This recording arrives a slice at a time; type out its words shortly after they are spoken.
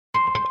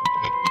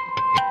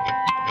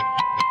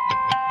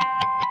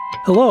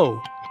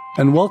Hello,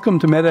 and welcome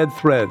to MedEd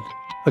Thread,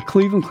 a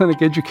Cleveland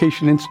Clinic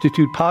Education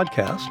Institute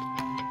podcast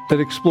that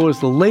explores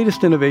the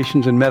latest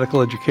innovations in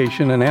medical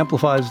education and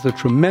amplifies the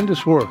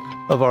tremendous work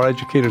of our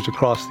educators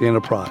across the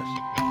enterprise.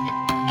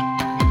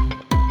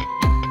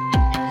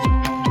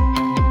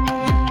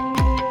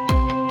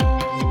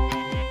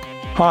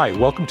 Hi,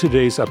 welcome to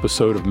today's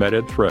episode of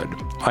MedEd Thread.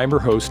 I'm your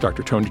host,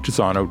 Dr. Tony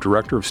Tisano,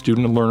 Director of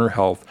Student and Learner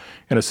Health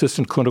and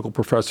Assistant Clinical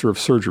Professor of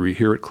Surgery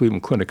here at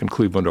Cleveland Clinic in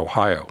Cleveland,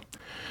 Ohio.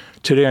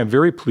 Today, I'm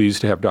very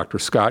pleased to have Dr.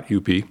 Scott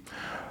Euype,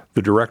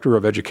 the Director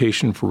of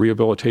Education for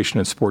Rehabilitation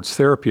and Sports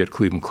Therapy at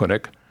Cleveland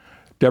Clinic,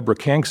 Debra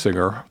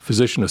Kangisser,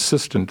 Physician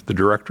Assistant, the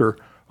Director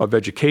of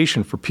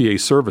Education for PA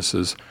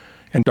Services,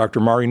 and Dr.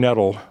 Mari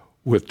Knettle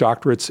with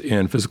doctorates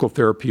in Physical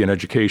Therapy and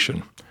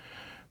Education,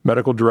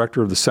 Medical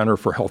Director of the Center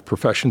for Health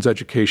Professions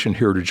Education,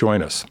 here to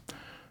join us.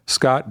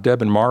 Scott,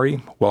 Deb, and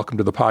Mari, welcome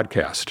to the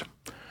podcast.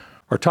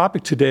 Our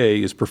topic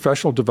today is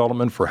professional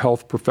development for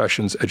health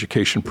professions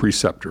education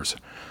preceptors.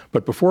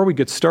 But before we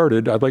get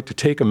started, I'd like to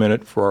take a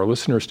minute for our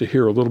listeners to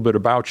hear a little bit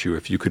about you,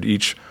 if you could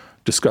each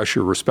discuss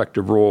your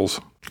respective roles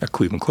at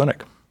Cleveland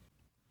Clinic.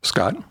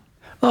 Scott?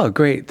 Oh,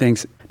 great.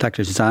 Thanks,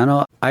 Dr.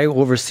 Tisano. I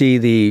oversee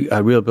the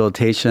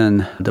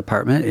rehabilitation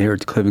department here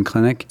at Cleveland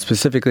Clinic,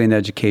 specifically in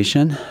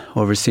education,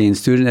 overseeing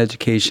student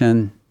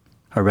education,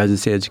 our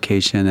residency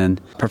education, and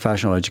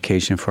professional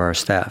education for our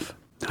staff.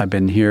 I've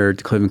been here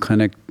at Cleveland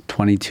Clinic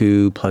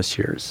 22 plus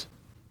years.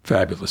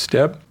 Fabulous.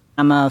 Deb?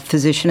 I'm a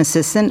physician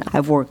assistant.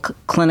 I've worked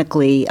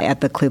clinically at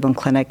the Cleveland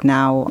Clinic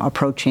now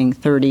approaching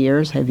 30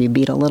 years. Have you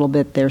beat a little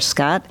bit there,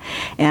 Scott?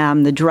 And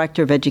I'm the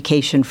Director of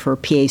Education for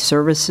PA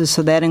Services,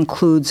 so that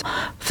includes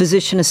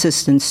physician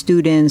assistant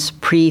students,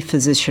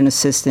 pre-physician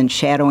assistant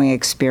shadowing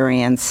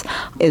experience,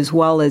 as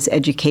well as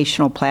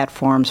educational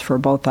platforms for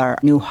both our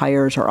new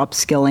hires or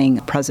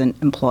upskilling present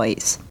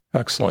employees.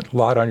 Excellent. A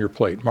lot on your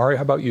plate. Mari,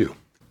 how about you?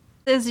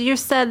 As you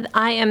said,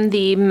 I am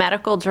the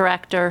Medical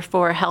Director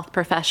for Health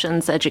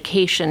Professions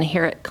Education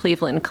here at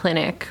Cleveland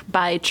Clinic.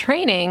 By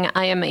training,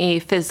 I am a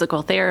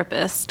physical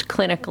therapist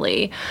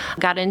clinically.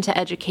 Got into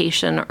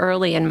education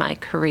early in my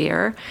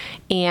career,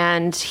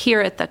 and here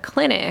at the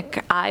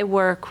clinic, I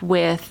work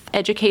with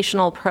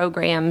educational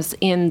programs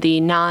in the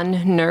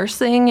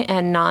non-nursing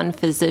and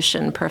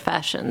non-physician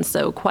professions,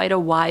 so quite a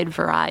wide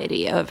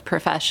variety of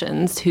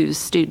professions whose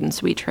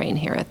students we train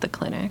here at the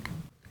clinic.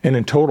 And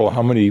in total,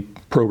 how many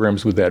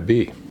programs would that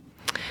be?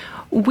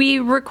 We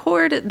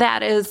record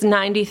that as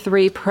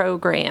 93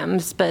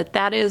 programs, but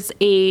that is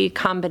a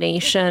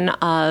combination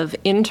of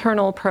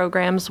internal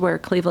programs where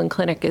Cleveland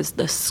Clinic is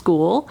the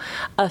school,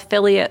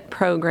 affiliate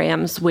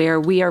programs where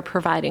we are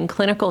providing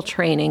clinical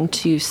training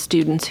to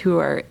students who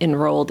are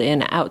enrolled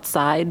in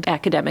outside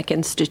academic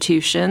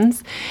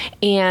institutions,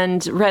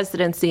 and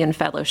residency and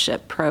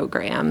fellowship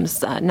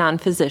programs,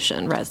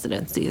 non-physician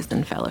residencies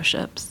and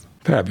fellowships.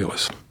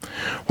 Fabulous.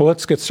 Well,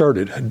 let's get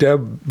started.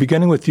 Deb,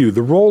 beginning with you,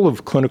 the role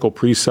of clinical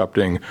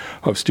precepting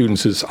of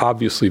students is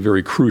obviously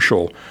very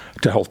crucial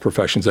to health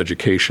professions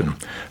education.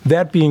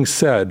 That being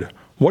said,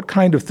 what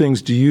kind of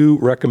things do you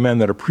recommend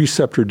that a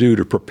preceptor do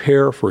to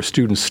prepare for a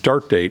student's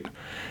start date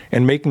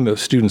and making the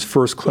student's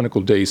first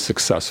clinical days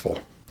successful?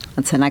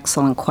 That's an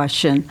excellent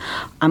question.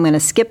 I'm going to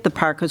skip the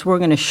part because we're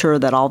going to ensure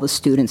that all the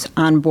students'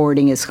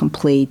 onboarding is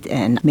complete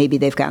and maybe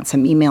they've got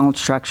some email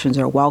instructions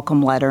or a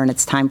welcome letter and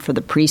it's time for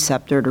the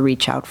preceptor to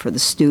reach out for the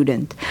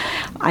student.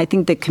 I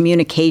think that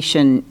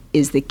communication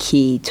is the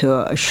key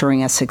to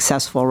assuring a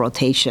successful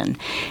rotation.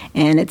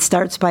 And it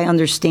starts by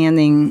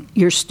understanding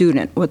your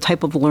student. What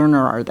type of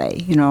learner are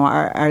they?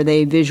 Are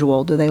they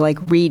visual? Do they like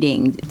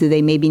reading? Do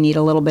they maybe need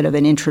a little bit of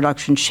an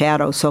introduction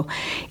shadow? So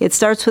it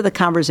starts with a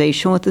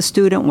conversation with the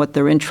student, what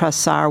their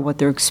interests are, what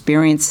their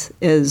experience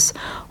is,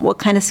 what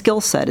kind of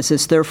skill set. Is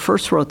this their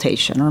first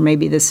rotation? Or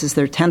maybe this is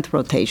their 10th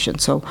rotation.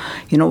 So,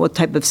 what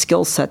type of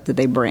skill set do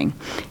they bring?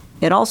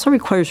 It also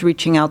requires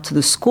reaching out to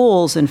the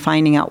schools and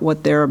finding out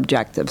what their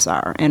objectives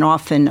are. And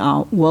often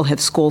we'll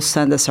have schools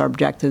send us our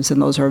objectives, and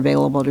those are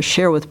available to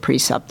share with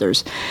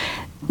preceptors.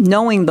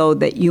 Knowing, though,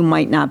 that you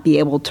might not be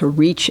able to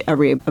reach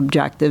every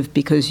objective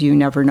because you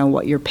never know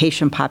what your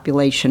patient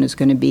population is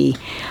going to be,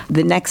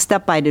 the next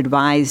step I'd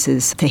advise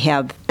is to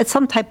have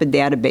some type of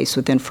database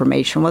with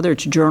information, whether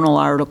it's journal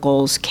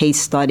articles, case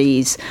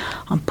studies,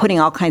 putting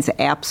all kinds of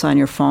apps on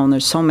your phone.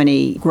 There's so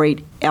many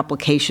great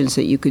applications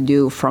that you could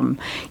do, from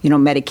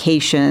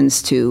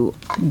medications to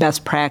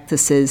best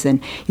practices,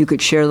 and you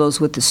could share those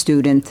with the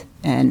student.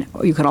 And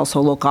you can also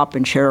look up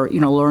and share,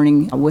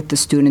 learning with the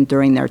student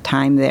during their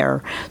time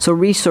there. So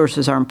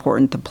resources are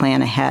important to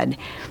plan ahead.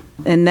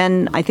 And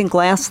then I think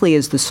lastly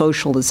is the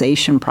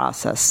socialization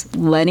process,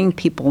 letting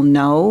people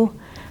know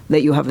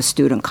that you have a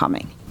student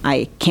coming.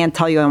 I can't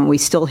tell you, and we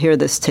still hear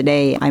this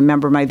today. I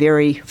remember my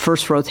very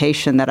first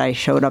rotation that I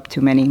showed up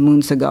to many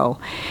moons ago,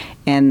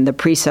 and the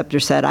preceptor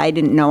said, I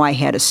didn't know I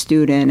had a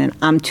student, and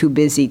I'm too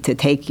busy to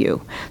take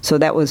you. So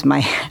that was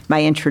my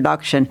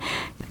introduction.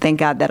 thank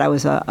God that I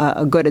was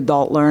a good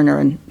adult learner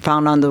and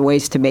found other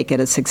ways to make it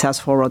a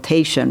successful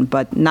rotation,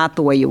 but not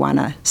the way you want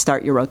to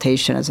start your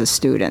rotation as a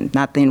student,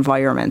 not the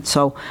environment.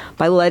 So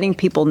by letting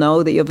people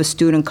know that you have a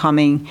student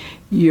coming,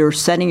 you're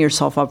setting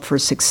yourself up for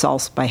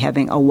success by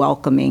having a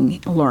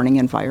welcoming learning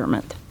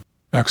environment.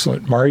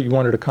 Excellent. Mari, you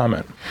wanted to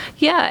comment?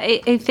 Yeah,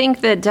 I think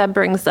that Deb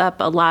brings up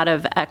a lot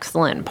of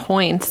excellent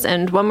points.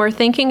 And when we're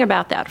thinking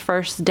about that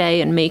first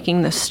day and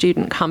making the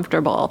student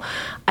comfortable,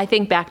 I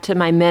think back to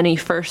my many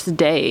first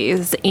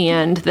days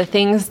and the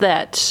things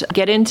that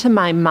get into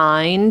my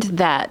mind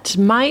that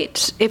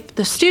might, if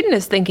the student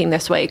is thinking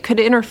this way, could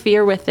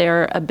interfere with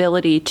their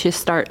ability to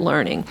start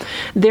learning.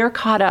 They're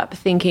caught up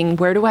thinking,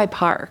 where do I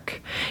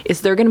park?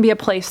 Is there going to be a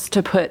place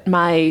to put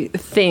my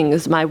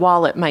things, my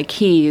wallet, my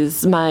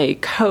keys, my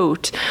coat?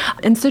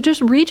 And so just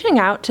reaching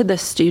out to the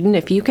student,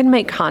 if you can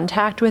make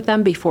contact with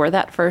them before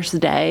that first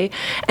day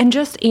and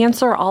just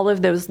answer all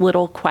of those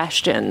little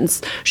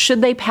questions.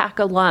 Should they pack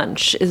a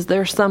lunch? Is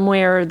there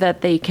somewhere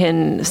that they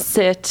can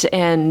sit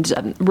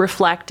and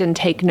reflect and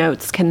take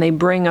notes? Can they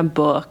bring a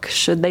book?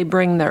 Should they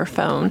bring their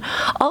phone?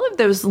 All of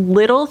those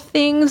little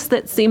things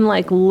that seem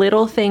like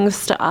little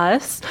things to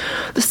us,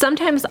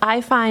 sometimes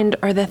I find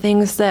are the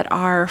things that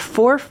are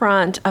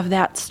forefront of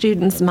that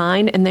student's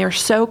mind, and they're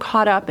so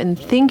caught up in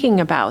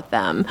thinking about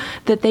them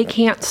that they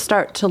can't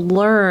start to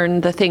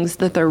learn the things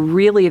that they're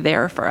really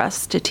there for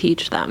us to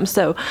teach them.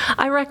 So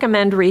I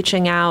recommend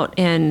reaching out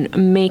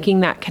and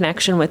making that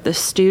connection with the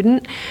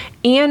student,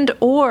 and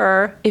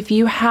or if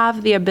you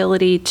have the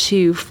ability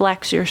to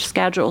flex your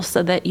schedule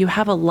so that you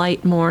have a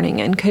light morning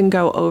and can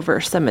go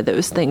over some of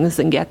those things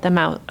and get them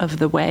out of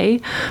the way,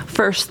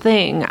 first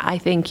thing, I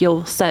think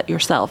you'll set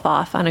yourself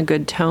off on a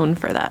good tone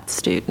for that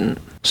student.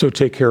 So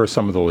take care of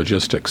some of the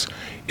logistics.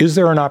 Is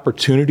there an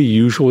opportunity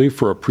usually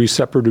for a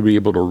preceptor to be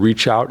able to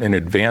reach out in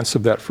advance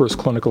of that first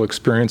clinical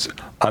experience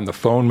on the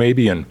phone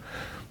maybe and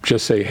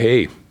just say,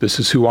 hey, this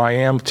is who I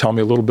am, tell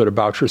me a little bit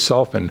about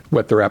yourself and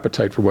whet their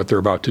appetite for what they're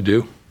about to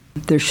do?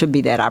 There should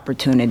be that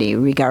opportunity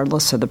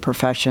regardless of the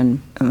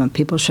profession.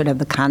 People should have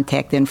the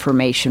contact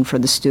information for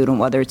the student,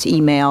 whether it's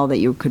email that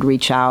you could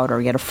reach out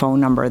or get a phone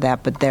number of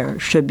that, but there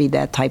should be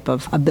that type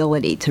of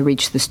ability to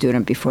reach the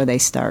student before they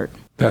start.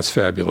 That's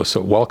fabulous.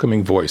 A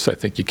welcoming voice. I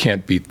think you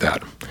can't beat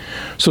that.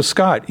 So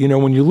Scott,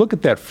 when you look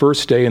at that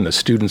first day and the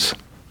students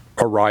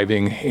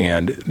arriving,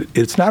 and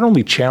it's not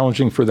only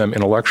challenging for them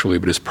intellectually,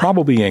 but it's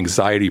probably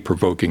anxiety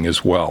provoking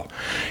as well.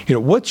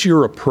 What's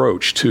your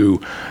approach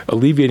to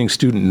alleviating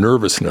student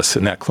nervousness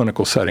in that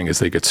clinical setting as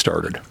they get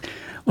started?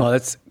 Well,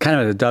 that's kind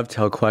of a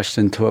dovetail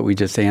question to what we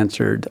just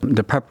answered.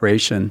 The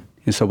preparation.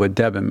 And so what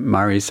Deb and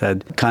Mari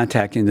said,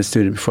 contacting the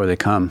student before they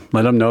come,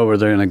 let them know where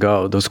they're going to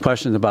go. Those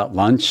questions about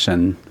lunch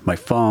and my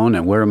phone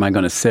and where am I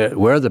going to sit,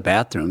 where are the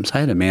bathrooms? I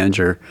had a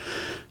manager,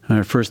 on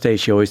her first day,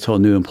 she always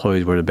told new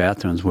employees where the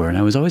bathrooms were. And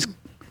I was always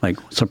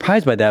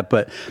surprised by that.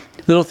 But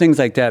little things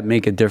like that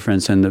make a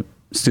difference in the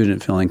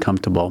student feeling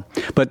comfortable.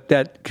 But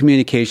that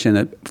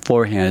communication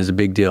beforehand is a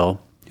big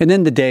deal. And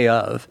then the day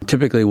of,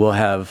 typically we'll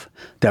have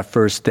that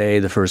first day,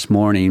 the first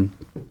morning,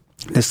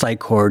 the site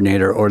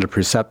coordinator or the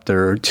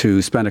preceptor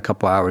to spend a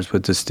couple hours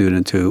with the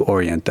student to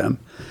orient them.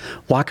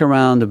 Walk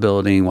around the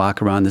building,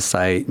 walk around the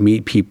site,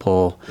 meet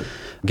people,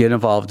 get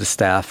involved with the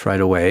staff right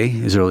away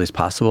as early as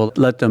possible.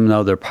 Let them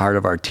know they're part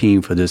of our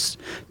team for this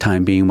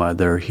time being while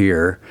they're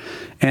here.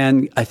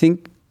 And I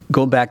think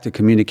go back to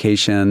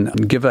communication,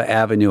 give an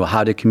avenue of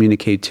how to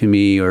communicate to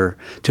me or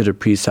to the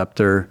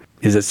preceptor.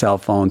 Is it cell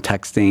phone,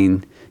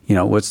 texting?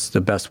 What's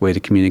the best way to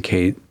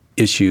communicate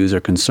issues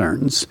or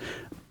concerns?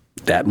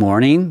 That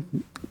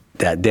morning,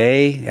 that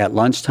day, at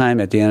lunchtime,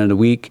 at the end of the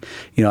week,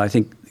 I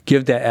think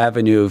give that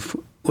avenue of,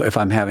 if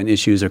I'm having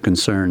issues or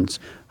concerns,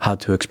 how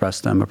to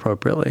express them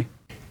appropriately.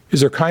 Is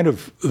there kind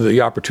of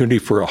the opportunity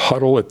for a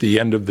huddle at the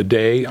end of the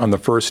day, on the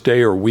first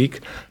day or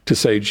week, to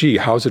say, gee,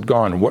 how's it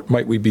gone? What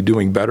might we be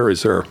doing better?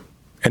 Is there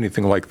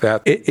anything like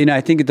that?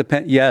 I think it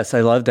depends. Yes,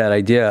 I love that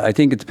idea. I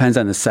think it depends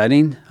on the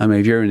setting.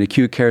 If you're in an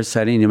acute care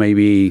setting, it may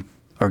be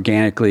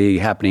organically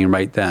happening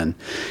right then.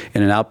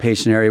 In an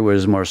outpatient area where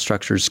there's a more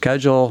structured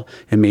schedule,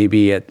 it may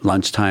be at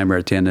lunchtime or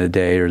at the end of the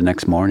day or the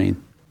next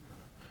morning.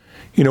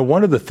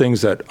 One of the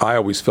things that I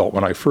always felt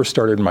when I first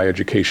started my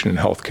education in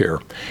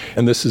healthcare,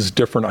 and this is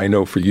different, I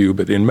know, for you,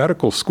 but in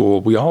medical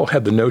school, we all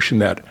had the notion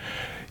that,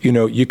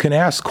 you can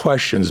ask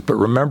questions, but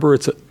remember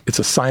it's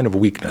a sign of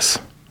weakness.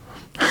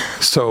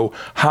 So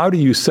how do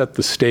you set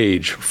the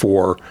stage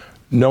for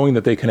knowing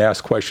that they can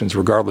ask questions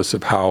regardless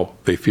of how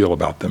they feel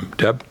about them?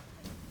 Deb?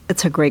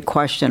 It's a great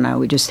question.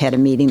 We just had a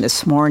meeting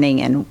this morning,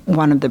 and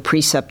one of the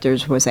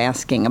preceptors was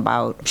asking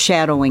about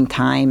shadowing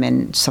time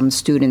and some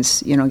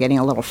students, getting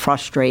a little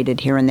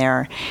frustrated here and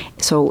there.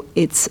 So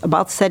it's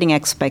about setting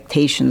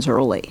expectations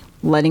early.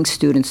 letting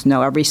students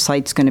know every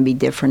site's going to be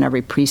different,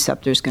 every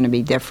preceptor is going to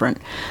be different.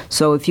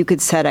 So if you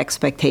could set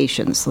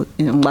expectations,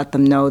 let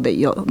them know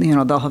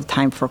that they'll have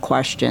time for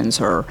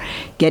questions or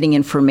getting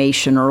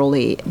information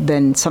early,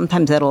 then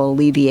sometimes that'll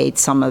alleviate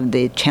some of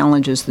the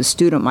challenges the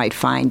student might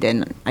find.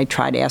 And I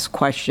try to ask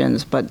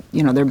questions, but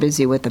they're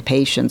busy with the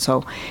patient.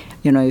 So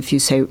if you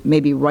say,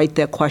 maybe write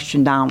that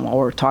question down while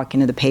we're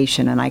talking to the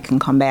patient and I can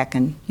come back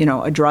and,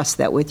 address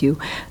that with you,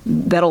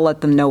 that'll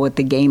let them know what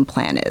the game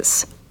plan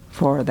is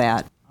for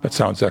that. That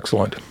sounds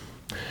excellent.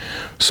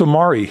 So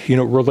Mari,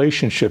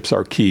 relationships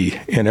are key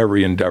in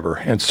every endeavor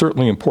and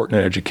certainly important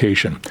in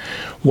education.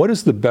 What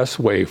is the best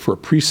way for a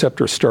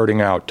preceptor starting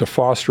out to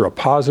foster a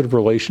positive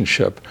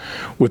relationship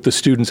with the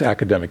student's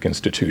academic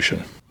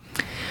institution?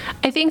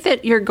 I think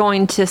that you're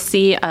going to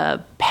see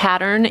a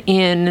pattern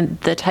in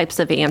the types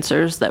of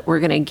answers that we're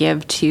going to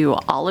give to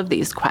all of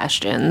these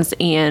questions.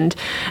 And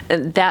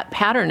that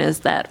pattern is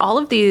that all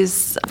of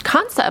these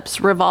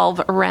concepts revolve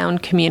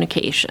around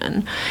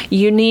communication.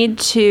 You need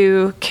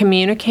to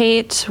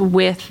communicate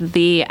with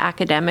the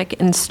academic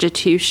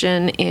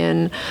institution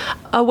in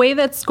a way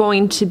that's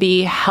going to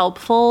be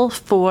helpful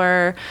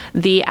for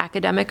the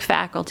academic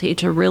faculty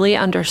to really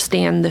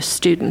understand the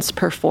student's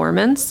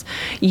performance.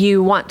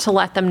 You want to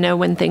let them know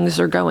when things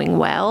are going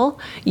well.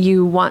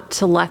 You want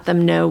to let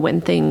them know when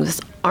things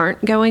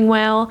aren't going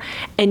well,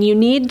 and you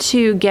need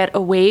to get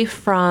away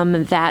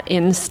from that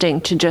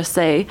instinct to just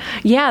say,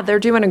 yeah, they're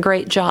doing a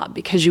great job,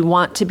 because you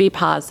want to be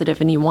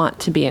positive and you want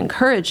to be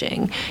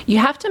encouraging. You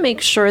have to make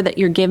sure that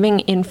you're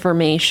giving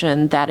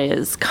information that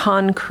is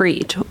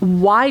concrete.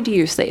 Why do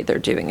you say they're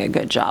doing a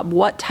good job?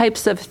 What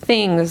types of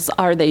things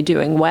are they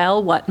doing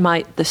well? What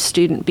might the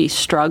student be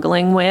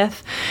struggling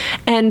with?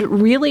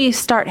 And really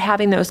start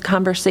having those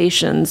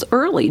conversations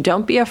early.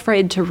 Don't be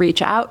afraid to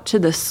reach out to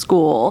the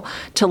school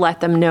to let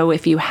them know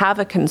if you have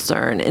a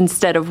concern,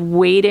 instead of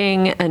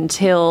waiting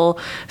until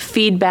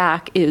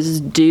feedback is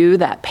due,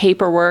 that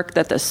paperwork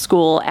that the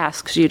school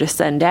asks you to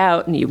send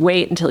out, and you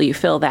wait until you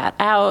fill that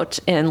out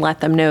and let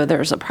them know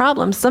there's a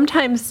problem.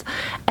 Sometimes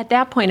at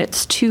that point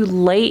it's too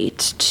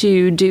late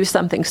to do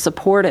something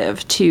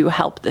supportive to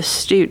help the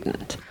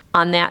student.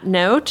 On that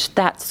note,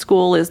 that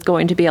school is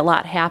going to be a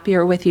lot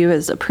happier with you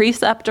as a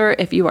preceptor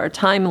if you are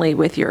timely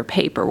with your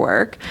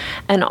paperwork,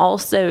 and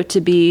also to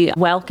be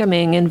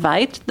welcoming.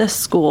 Invite the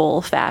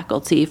school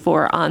faculty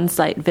for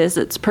on-site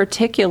visits,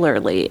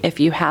 particularly if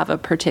you have a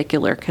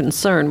particular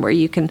concern where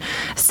you can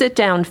sit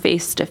down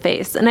face to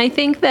face. And I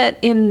think that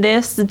in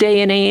this day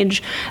and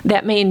age,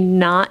 that may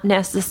not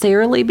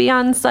necessarily be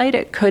on-site.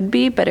 It could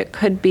be, but it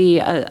could be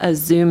a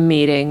Zoom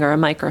meeting or a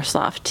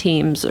Microsoft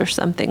Teams or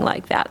something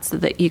like that, so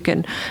that you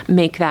can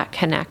make that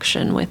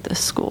connection with the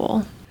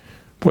school.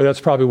 Boy,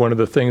 that's probably one of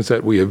the things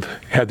that we have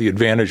had the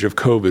advantage of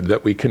COVID,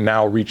 that we can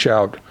now reach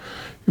out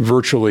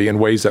virtually in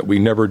ways that we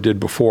never did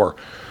before.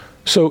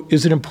 So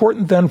is it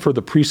important then for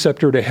the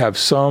preceptor to have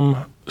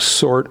some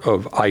sort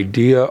of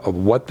idea of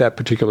what that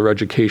particular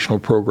educational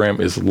program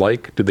is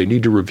like? Do they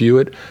need to review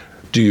it?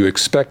 Do you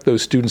expect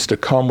those students to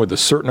come with a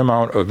certain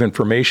amount of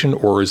information,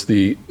 or is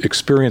the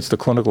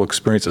clinical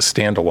experience, a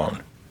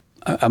standalone?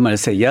 I'm going to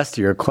say yes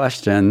to your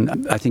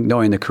question. I think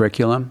knowing the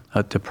curriculum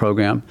of the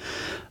program,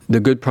 the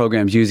good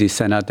programs usually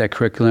send out that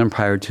curriculum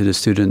prior to the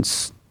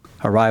students'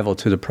 arrival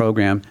to the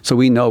program, so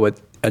we know what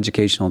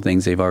educational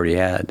things they've already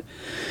had.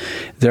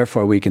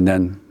 Therefore, we can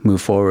then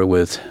move forward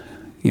with,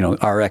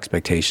 our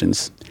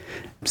expectations,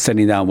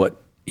 setting down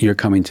what you're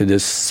coming to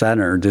this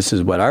center. This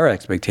is what our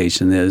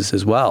expectation is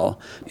as well,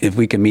 if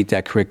we can meet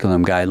that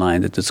curriculum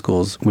guideline that the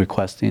school's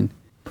requesting.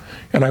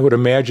 And I would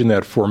imagine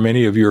that for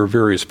many of your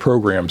various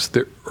programs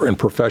and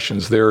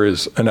professions, there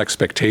is an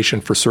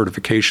expectation for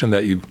certification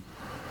that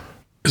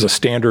is a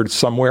standard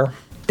somewhere.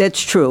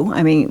 That's true.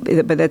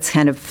 But that's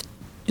kind of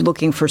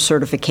looking for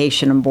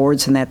certification and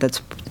boards and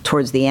that's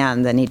towards the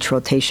end, and each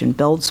rotation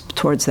builds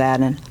towards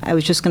that. And I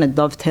was just going to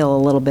dovetail a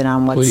little bit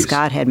on what Please.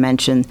 Scott had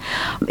mentioned.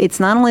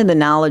 It's not only the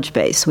knowledge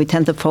base. We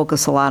tend to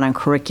focus a lot on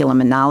curriculum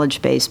and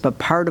knowledge base, but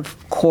part of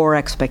core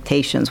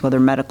expectations, whether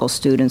medical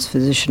students,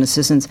 physician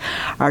assistants,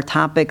 are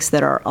topics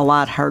that are a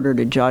lot harder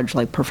to judge,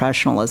 like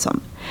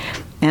professionalism.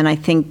 And I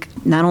think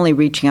not only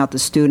reaching out to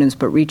students,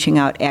 but reaching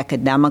out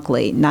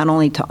academically, not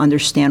only to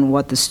understand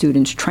what the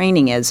student's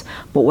training is,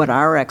 but what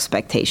our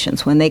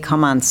expectations. When they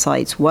come on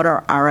sites, what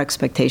are our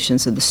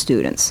expectations of the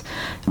students?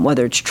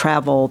 Whether it's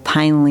travel,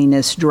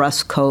 timeliness,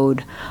 dress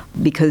code.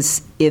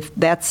 Because if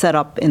that's set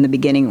up in the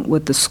beginning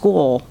with the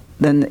school,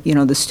 then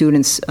the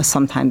students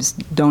sometimes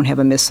don't have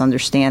a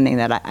misunderstanding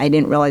that I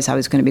didn't realize I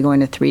was going to be going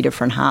to 3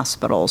 different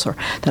hospitals, or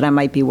that I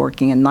might be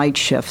working a night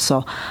shift.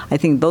 So I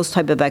think those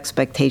type of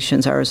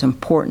expectations are as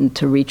important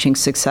to reaching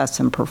success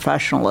in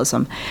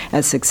professionalism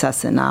as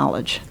success in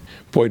knowledge.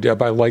 Boy,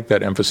 Deb, I like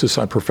that emphasis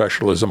on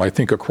professionalism. I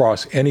think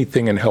across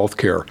anything in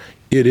healthcare,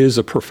 it is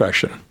a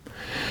profession.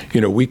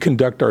 We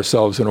conduct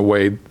ourselves in a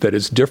way that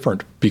is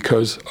different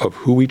because of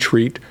who we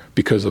treat,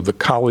 because of the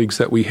colleagues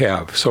that we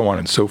have, so on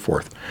and so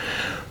forth.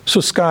 So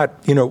Scott,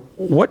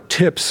 what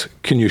tips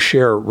can you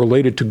share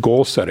related to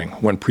goal setting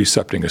when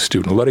precepting a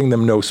student, letting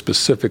them know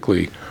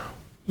specifically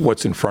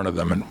what's in front of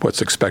them and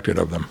what's expected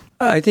of them?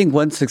 I think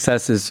one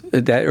success is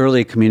that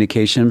early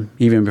communication,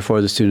 even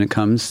before the student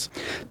comes.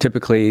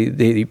 Typically,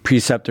 the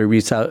preceptor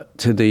reaches out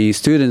to the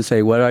student and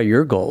say, what are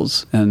your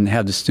goals? And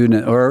have the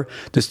student, or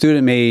the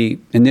student may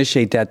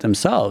initiate that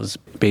themselves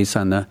based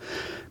on the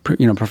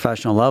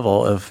professional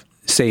level of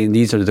saying,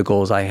 these are the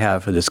goals I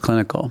have for this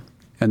clinical.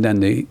 And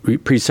then the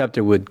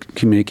preceptor would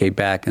communicate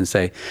back and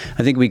say,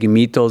 I think we can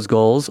meet those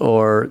goals,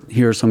 or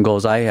here are some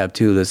goals I have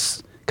too.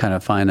 Let's kind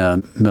of find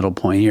a middle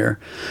point here.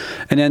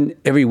 And then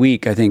every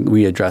week, I think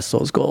we address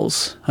those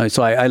goals.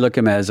 So I look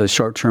at them as a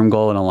short-term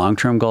goal and a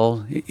long-term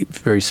goal,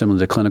 very similar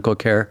to clinical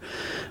care.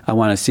 I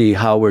want to see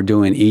how we're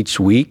doing each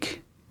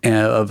week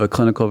of a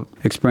clinical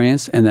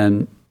experience, and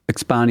then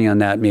expounding on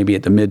that maybe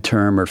at the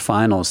midterm or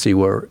final, see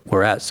where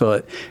we're at.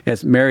 So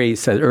as Mari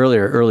said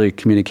earlier, early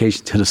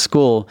communication to the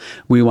school,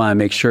 we want to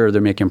make sure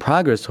they're making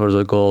progress towards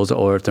the goals,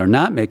 or if they're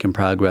not making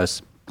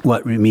progress,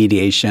 what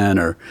remediation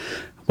or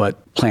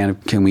what plan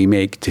can we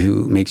make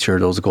to make sure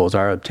those goals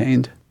are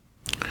obtained?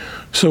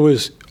 So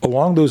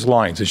along those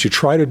lines, as you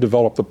try to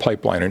develop the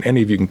pipeline, and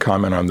any of you can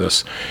comment on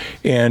this,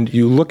 and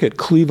you look at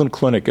Cleveland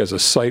Clinic as a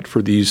site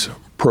for these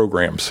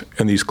programs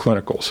and these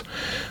clinicals,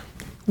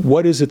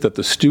 what is it that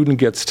the student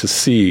gets to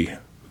see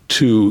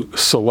to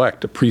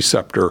select a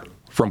preceptor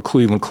from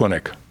Cleveland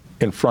Clinic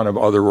in front of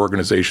other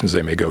organizations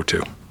they may go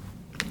to?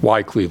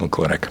 Why Cleveland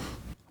Clinic?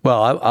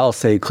 Well, I'll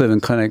say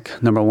Cleveland Clinic,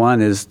 number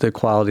one, is the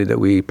quality that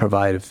we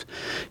provide of,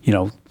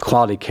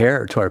 quality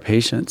care to our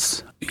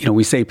patients.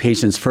 We say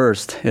patients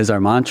first is our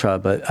mantra,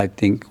 but I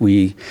think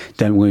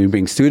then when we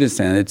bring students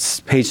in, it's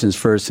patients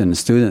first and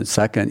students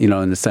second,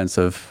 in the sense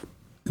of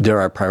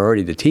they're our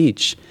priority to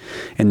teach,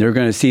 and they're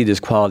going to see this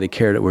quality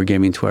care that we're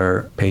giving to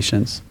our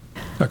patients.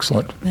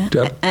 Excellent.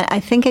 Deb? I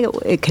think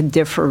it could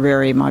differ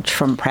very much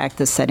from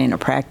practice setting to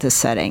practice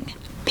setting.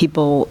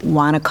 People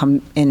want to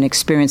come and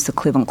experience the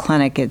Cleveland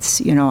Clinic.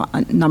 It's,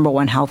 a number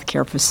one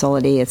healthcare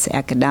facility. It's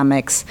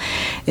academics,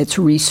 it's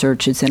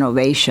research, it's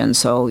innovation.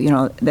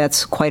 So,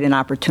 that's quite an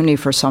opportunity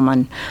for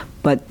someone.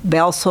 But they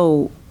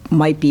also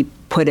might be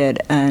put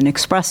at an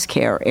express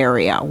care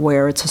area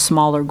where it's a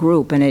smaller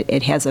group and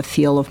it has a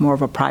feel of more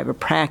of a private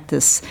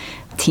practice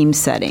team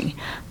setting.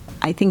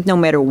 I think no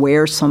matter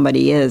where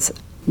somebody is,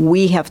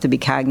 we have to be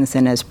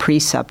cognizant as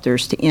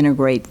preceptors to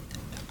integrate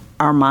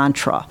our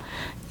mantra,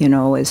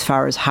 as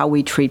far as how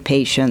we treat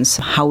patients,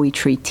 how we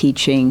treat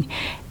teaching,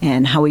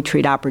 and how we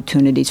treat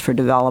opportunities for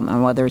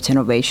development, whether it's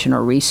innovation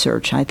or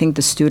research. I think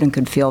the student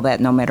can feel that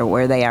no matter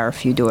where they are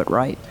if you do it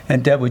right.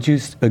 And Deb, would you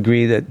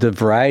agree that the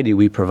variety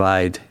we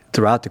provide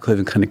throughout the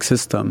Cleveland Clinic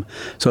system,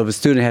 so if a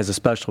student has a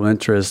special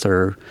interest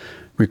or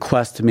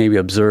request to maybe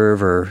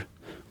observe or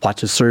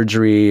watch a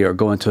surgery or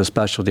go into a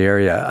specialty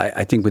area,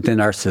 I think within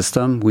our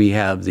system, we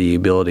have the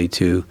ability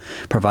to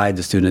provide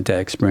the student that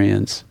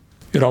experience.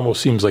 It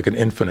almost seems like an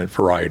infinite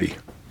variety.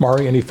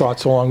 Mari, any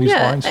thoughts along these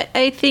lines?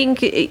 I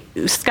think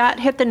Scott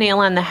hit the nail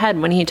on the head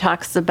when he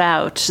talks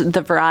about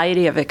the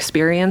variety of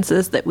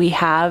experiences that we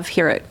have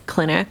here at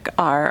Clinic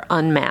are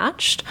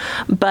unmatched,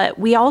 but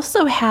we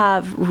also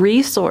have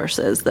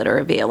resources that are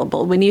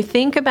available. When you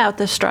think about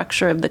the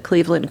structure of the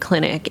Cleveland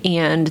Clinic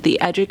and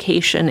the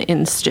Education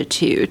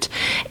Institute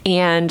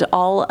and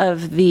all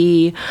of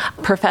the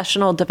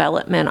professional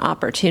development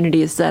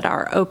opportunities that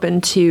are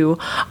open to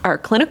our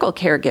clinical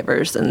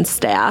caregivers and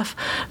staff,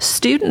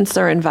 students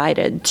are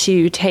invited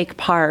to take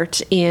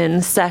part in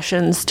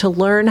sessions to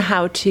learn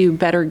how to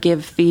better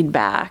give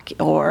feedback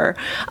or,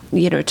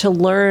 to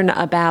learn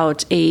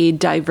about a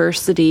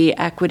diversity,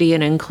 equity,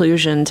 and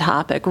inclusion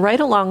topic right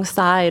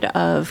alongside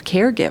of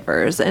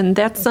caregivers. And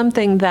that's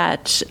something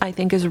that I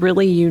think is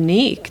really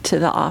unique to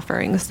the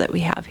offerings that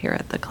we have here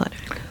at the clinic.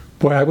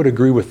 Boy, I would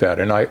agree with that.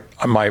 And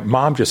my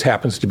mom just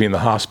happens to be in the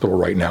hospital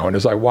right now. And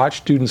as I watch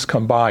students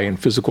come by in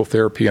physical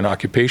therapy and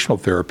occupational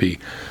therapy,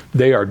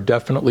 they are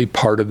definitely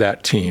part of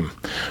that team.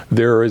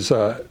 There is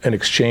an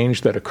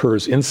exchange that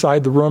occurs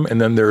inside the room,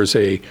 and then there's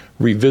a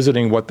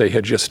revisiting what they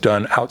had just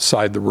done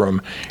outside the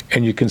room.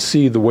 And you can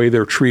see the way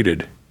they're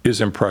treated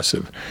is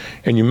impressive.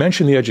 And you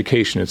mentioned the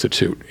Education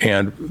Institute,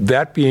 and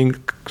that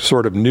being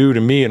sort of new to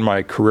me in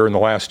my career in the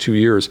last 2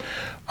 years,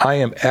 I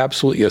am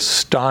absolutely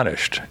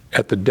astonished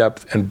at the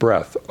depth and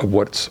breadth of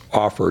what's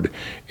offered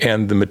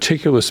and the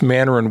meticulous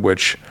manner in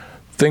which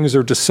things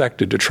are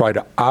dissected to try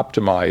to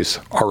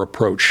optimize our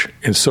approach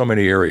in so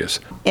many areas.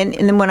 And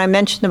then when I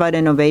mentioned about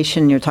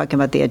innovation, you're talking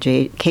about the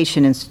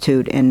Education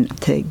Institute, and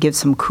to give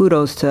some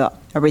kudos to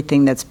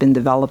everything that's been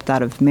developed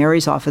out of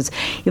Mari's office,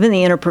 even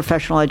the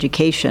interprofessional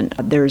education,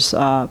 there's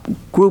a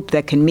group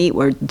that can meet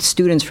where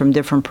students from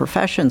different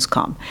professions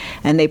come,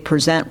 and they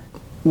present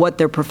what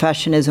their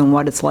profession is and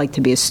what it's like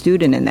to be a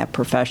student in that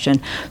profession.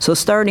 So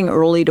starting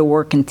early to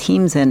work in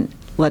teams and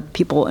let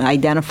people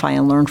identify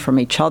and learn from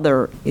each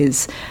other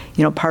is,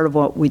 part of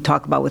what we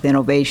talk about with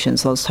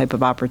innovations, those type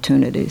of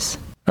opportunities.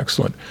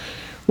 Excellent.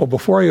 Well,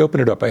 before I open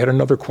it up, I had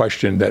another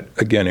question that,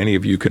 again, any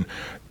of you can.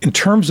 In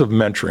terms of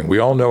mentoring, we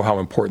all know how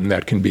important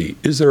that can be.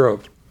 Is there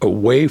a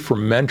way for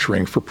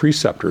mentoring for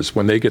preceptors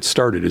when they get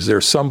started? Is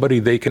there somebody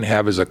they can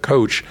have as a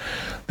coach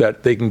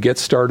that they can get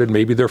started,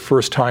 maybe their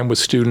first time with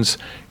students,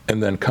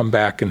 and then come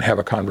back and have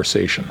a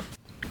conversation?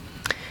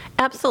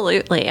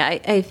 Absolutely.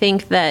 I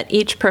think that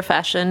each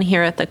profession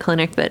here at the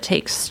clinic that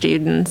takes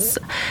students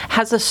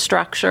has a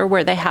structure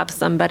where they have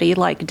somebody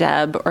like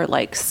Deb or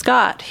like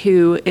Scott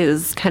who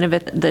is kind of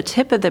at the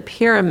tip of the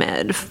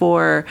pyramid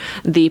for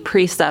the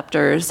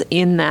preceptors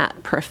in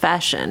that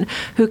profession,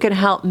 who can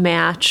help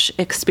match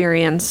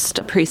experienced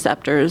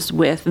preceptors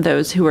with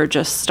those who are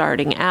just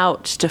starting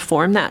out to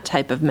form that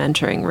type of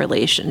mentoring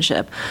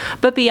relationship.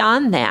 But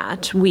beyond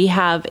that, we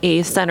have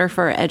a Center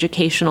for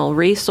Educational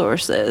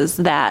Resources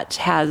that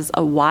has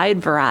a wide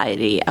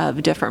variety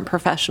of different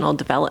professional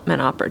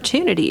development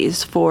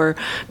opportunities for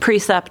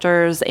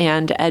preceptors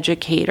and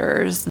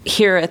educators.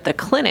 Here at the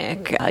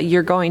clinic,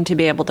 you're going to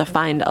be able to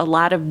find a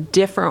lot of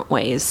different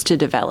ways to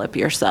develop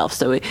yourself.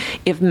 So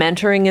if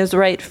mentoring is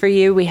right for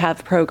you, we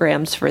have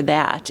programs for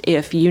that.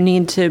 If you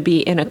need to be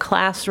in a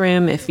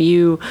classroom, if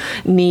you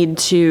need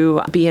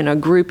to be in a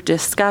group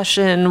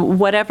discussion,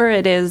 whatever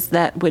it is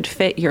that would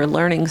fit your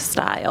learning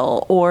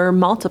style or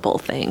multiple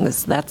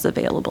things, that's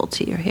available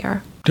to you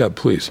here. Deb,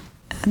 please.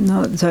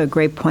 No, it's a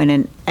great point,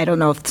 and I don't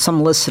know if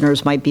some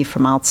listeners might be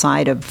from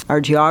outside of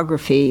our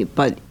geography,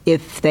 but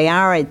if they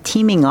are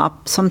teaming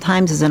up,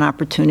 sometimes is an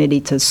opportunity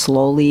to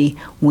slowly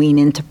wean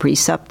into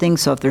precepting.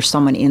 So if there's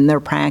someone in their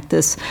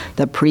practice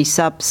that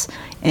precepts,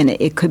 and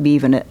it could be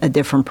even a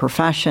different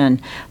profession,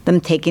 them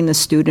taking the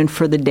student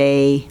for the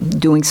day,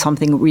 doing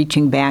something,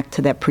 reaching back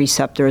to that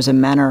preceptor as a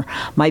mentor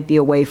might be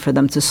a way for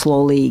them to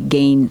slowly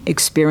gain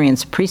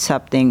experience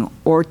precepting,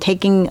 or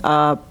taking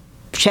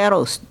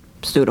shadows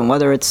student,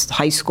 whether it's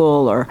high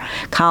school or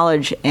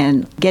college,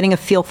 and getting a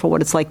feel for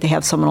what it's like to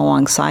have someone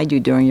alongside you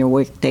during your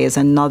workday is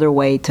another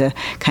way to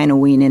kind of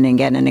wean in and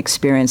get an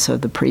experience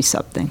of the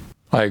precepting.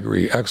 I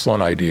agree.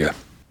 Excellent idea.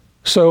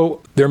 So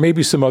there may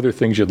be some other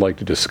things you'd like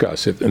to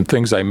discuss and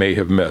things I may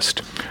have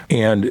missed.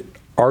 And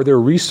are there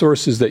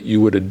resources that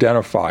you would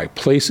identify,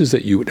 places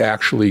that you would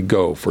actually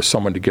go for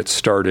someone to get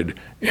started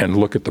and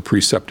look at the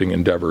precepting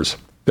endeavors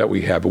that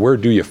we have? Where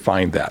do you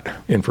find that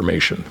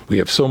information? We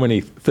have so many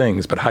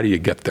things, but how do you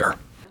get there?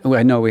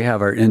 I know we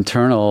have our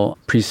internal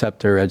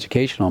preceptor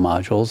educational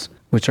modules,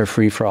 which are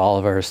free for all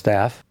of our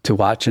staff to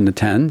watch and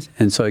attend.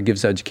 And so it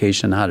gives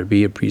education on how to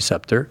be a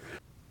preceptor.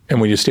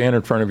 And when you stand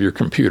in front of your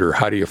computer,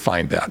 how do you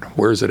find that?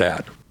 Where is it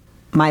at?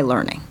 My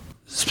Learning.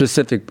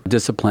 Specific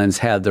disciplines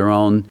have their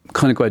own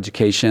clinical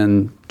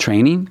education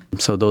training.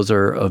 So those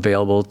are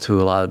available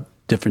to a lot of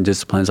different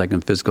disciplines, like in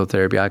physical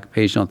therapy,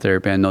 occupational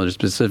therapy. I know there's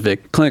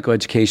specific clinical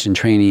education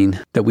training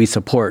that we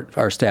support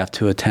our staff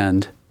to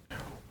attend.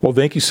 Well,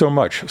 thank you so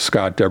much,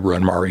 Scott, Debra,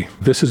 and Mari.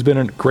 This has been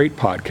a great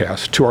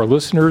podcast. To our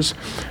listeners,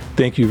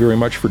 thank you very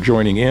much for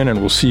joining in, and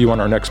we'll see you on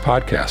our next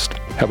podcast.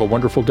 Have a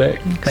wonderful day.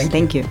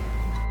 Thank you.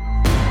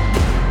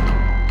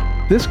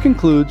 This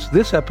concludes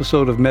this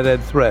episode of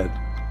MedEd Thread,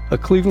 a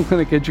Cleveland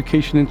Clinic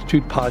Education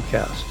Institute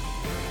podcast.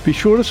 Be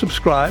sure to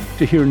subscribe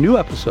to hear new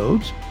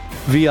episodes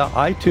via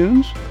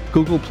iTunes,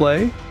 Google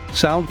Play,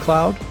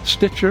 SoundCloud,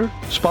 Stitcher,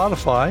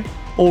 Spotify,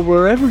 or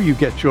wherever you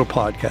get your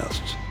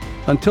podcasts.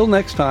 Until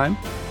next time,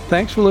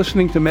 thanks for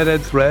listening to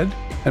MedEd Thread,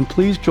 and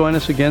please join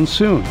us again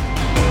soon.